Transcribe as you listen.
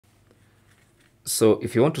So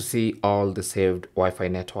if you want to see all the saved Wi-Fi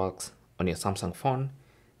networks on your Samsung phone,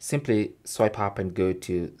 simply swipe up and go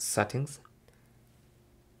to settings.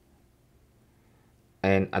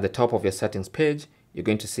 And at the top of your settings page, you're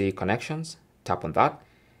going to see connections, tap on that.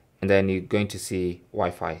 And then you're going to see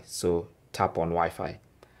Wi-Fi, so tap on Wi-Fi.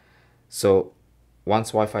 So once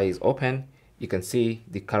Wi-Fi is open, you can see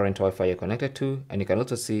the current Wi-Fi you're connected to, and you can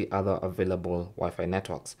also see other available Wi-Fi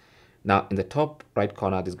networks. Now in the top right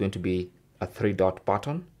corner, there's going to be a 3-dot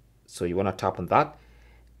button. So you want to tap on that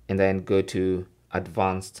and then go to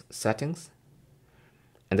advanced settings.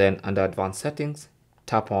 And then under advanced settings,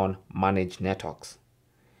 tap on manage networks.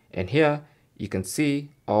 And here you can see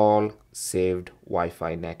all saved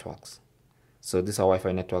Wi-Fi networks. So these are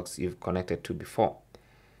Wi-Fi networks you've connected to before.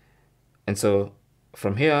 And so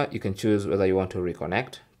from here, you can choose whether you want to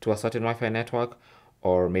reconnect to a certain Wi-Fi network,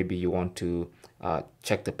 or maybe you want to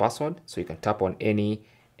check the password. So you can tap on any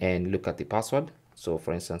and look at the password. So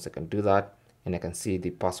for instance, I can do that and I can see the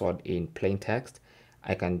password in plain text.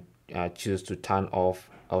 I can choose to turn off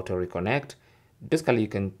auto reconnect. Basically, you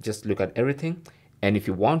can just look at everything. And if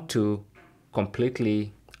you want to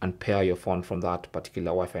completely unpair your phone from that particular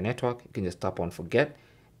Wi-Fi network, you can just tap on forget,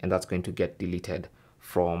 and that's going to get deleted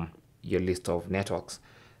from your list of networks.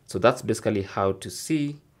 So that's basically how to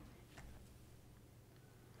see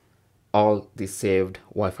all the saved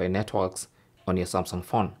Wi-Fi networks on your Samsung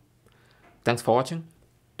phone. Thanks for watching.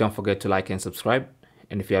 Don't forget to like and subscribe.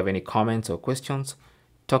 And if you have any comments or questions,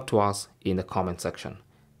 talk to us in the comment section.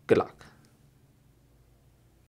 Good luck.